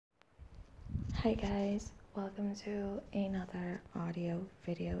Hi guys, welcome to another audio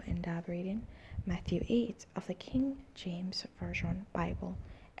video and dab reading, Matthew 8 of the King James Version Bible.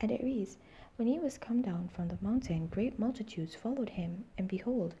 And it reads, When he was come down from the mountain, great multitudes followed him, and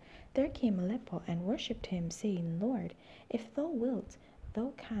behold, there came a leper and worshipped him, saying, Lord, if thou wilt,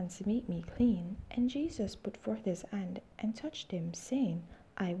 thou canst make me clean. And Jesus put forth his hand and touched him, saying,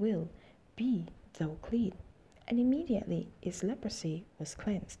 I will, be thou clean. And immediately his leprosy was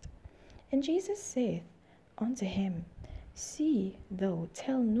cleansed. And Jesus saith unto him, See thou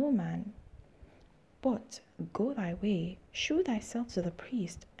tell no man, but go thy way, shew thyself to the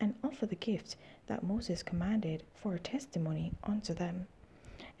priest, and offer the gift that Moses commanded for a testimony unto them.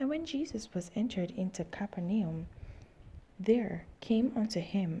 And when Jesus was entered into Capernaum, there came unto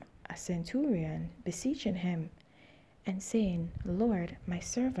him a centurion, beseeching him, and saying, Lord, my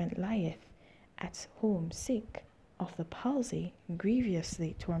servant lieth at home sick of the palsy,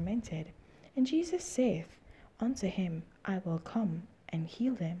 grievously tormented. And Jesus saith unto him, I will come and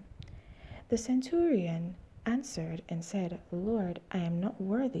heal him. The centurion answered and said, Lord, I am not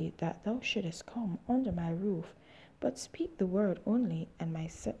worthy that thou shouldest come under my roof, but speak the word only, and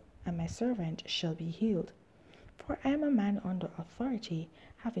my servant shall be healed. For I am a man under authority,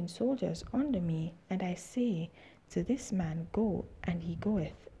 having soldiers under me, and I say to this man, Go, and he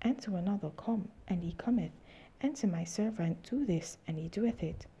goeth, and to another, Come, and he cometh, and to my servant, Do this, and he doeth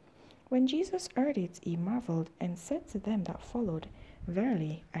it. When Jesus heard it, he marveled, and said to them that followed,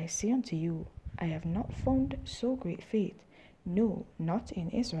 Verily I say unto you, I have not found so great faith, no, not in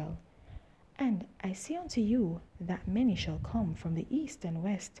Israel. And I say unto you, that many shall come from the east and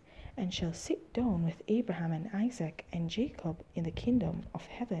west, and shall sit down with Abraham and Isaac and Jacob in the kingdom of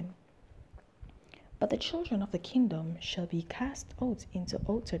heaven. But the children of the kingdom shall be cast out into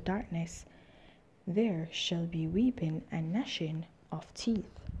outer darkness. There shall be weeping and gnashing of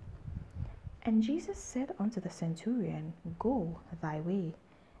teeth. And Jesus said unto the centurion, Go thy way,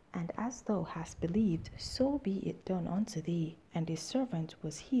 and as thou hast believed, so be it done unto thee. And his servant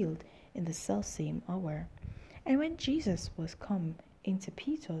was healed in the selfsame hour. And when Jesus was come into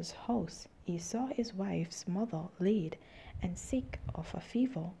Peter's house, he saw his wife's mother laid and sick of a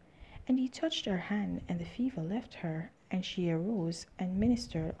fever. And he touched her hand, and the fever left her, and she arose and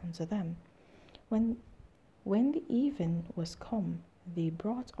ministered unto them. When the even was come, they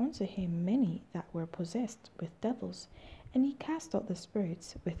brought unto him many that were possessed with devils, and he cast out the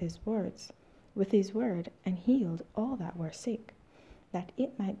spirits with his word, and healed all that were sick, that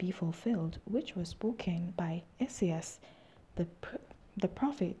it might be fulfilled which was spoken by Esaias the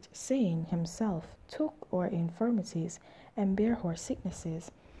prophet, saying, Himself took our infirmities and bare our sicknesses.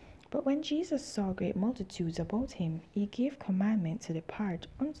 But when Jesus saw great multitudes about him, he gave commandment to depart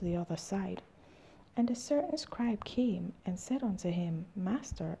unto the other side. And a certain scribe came and said unto him,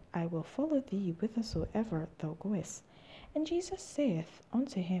 Master, I will follow thee whithersoever thou goest. And Jesus saith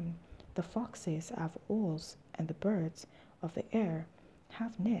unto him, The foxes have holes, and the birds of the air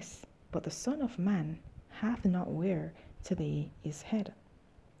have nests, but the Son of Man hath not where to lay his head.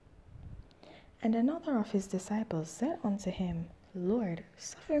 And another of his disciples said unto him, Lord,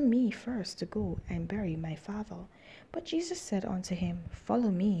 suffer me first to go and bury my father. But Jesus said unto him, Follow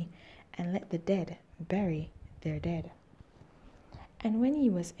me, and let the dead bury their dead. And when he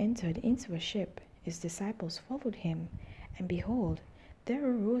was entered into a ship, his disciples followed him, and behold, there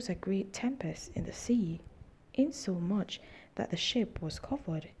arose a great tempest in the sea, insomuch that the ship was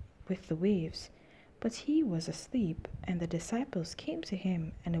covered with the waves. But he was asleep, and the disciples came to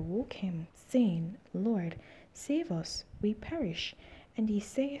him and awoke him, saying, Lord, save us, we perish. And he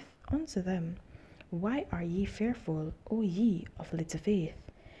saith unto them, Why are ye fearful, O ye of little faith?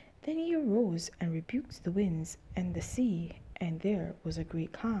 Then he arose and rebuked the winds and the sea, and there was a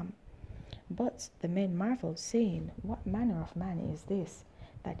great calm. But the men marveled, saying, What manner of man is this,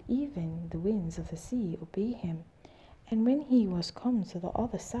 that even the winds of the sea obey him? And when he was come to the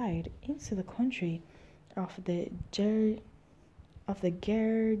other side, into the country of the Gergesenes,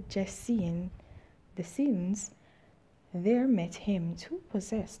 there met him two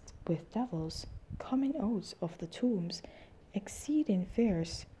possessed with devils, coming out of the tombs, exceeding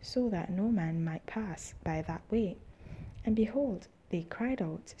fierce, so that no man might pass by that way. And behold, they cried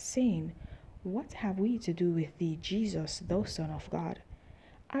out, saying, What have we to do with thee, Jesus, thou Son of God?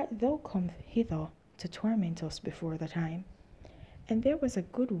 Art thou come hither to torment us before the time? And there was a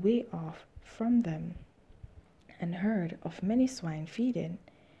good way off from them an herd of many swine feeding.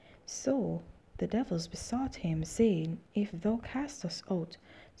 So the devils besought him, saying, If thou cast us out,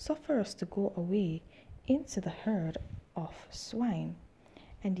 suffer us to go away into the herd of swine.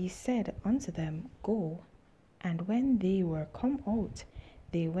 And he said unto them, Go. And when they were come out,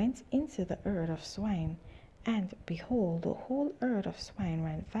 they went into the herd of swine, and behold, the whole herd of swine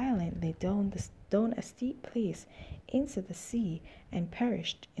ran violently down a steep place into the sea, and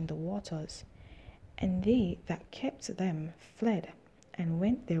perished in the waters. And they that kept them fled, and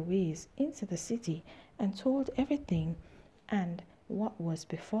went their ways into the city, and told everything, and what was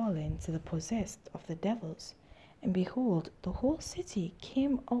befallen to the possessed of the devils. And behold, the whole city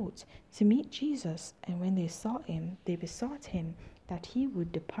came out to meet Jesus, and when they saw him, they besought him that he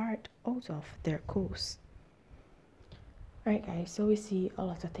would depart out of their coast. Right, guys, so we see a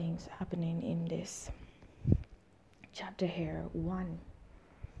lot of things happening in this chapter here. One,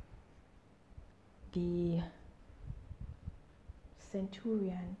 the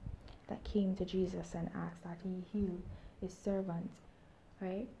centurion that came to Jesus and asked that he heal his servant,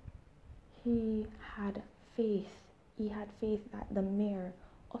 right? He had faith. He had faith that the mere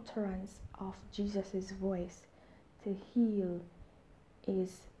utterance of Jesus' voice to heal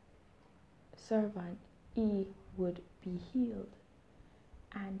his servant, he would be healed.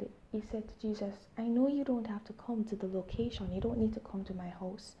 And he said to Jesus, I know you don't have to come to the location. You don't need to come to my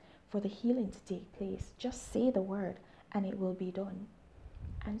house for the healing to take place. Just say the word and it will be done.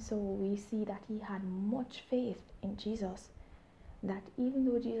 And so we see that he had much faith in Jesus, that even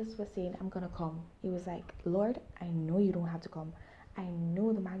though Jesus was saying, I'm going to come, he was like, Lord, I know you don't have to come. I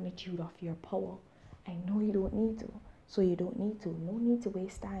know the magnitude of your power. I know you don't need to. So you don't need to. No need to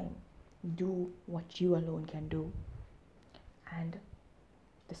waste time. Do what you alone can do. And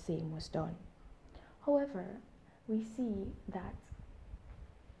the same was done. However, we see that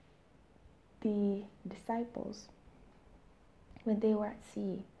the disciples, when they were at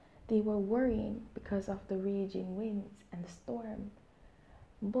sea, they were worrying because of the raging winds and the storm.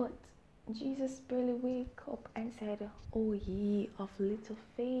 But Jesus barely woke up and said, O ye of little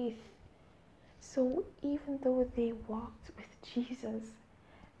faith. So even though they walked with Jesus,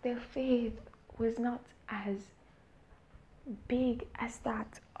 their faith was not as big as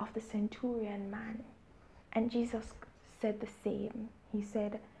that of the centurion man. And Jesus said the same. He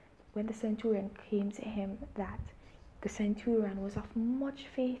said when the centurion came to him that the centurion was of much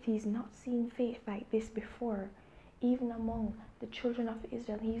faith. He's not seen faith like this before. Even among the children of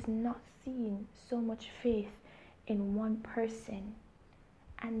Israel, he's not seen so much faith in one person.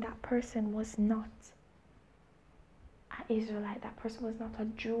 And that person was not an Israelite. That person was not a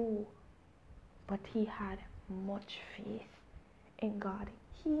Jew. But he had much faith in God.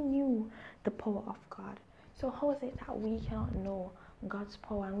 He knew the power of God. So how is it that we cannot know God's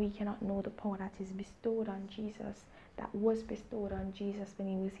power and we cannot know the power that is bestowed on Jesus, that was bestowed on Jesus when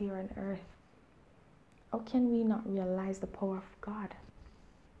he was here on earth? How can we not realize the power of God?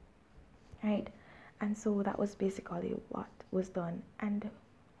 Right? And so that was basically what was done. And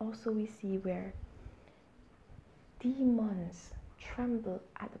also we see where demons tremble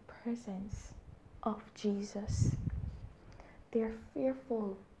at the presence of Jesus. They're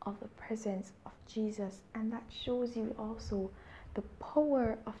fearful of the presence of Jesus, and that shows you also the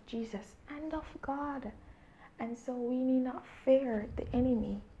power of Jesus and of God. And so we need not fear the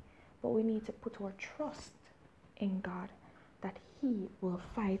enemy, but we need to put our trust in God, that he will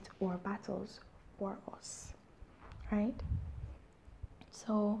fight our battles for us. Right?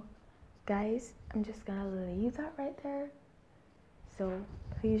 So guys, I'm just gonna leave that right there. So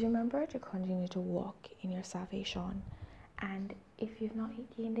please remember to continue to walk in your salvation. And if you've not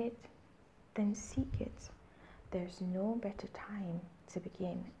gained it, then seek it. There's no better time to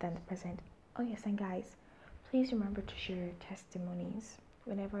begin than the present. Oh yes, and guys, please remember to share your testimonies.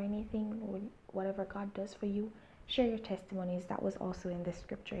 Whenever anything, whatever God does for you, share your testimonies. That was also in the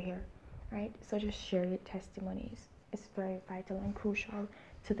scripture here, right? So just share your testimonies. It's very vital and crucial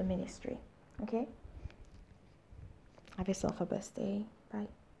to the ministry. Okay? Have yourself a blessed day. Bye.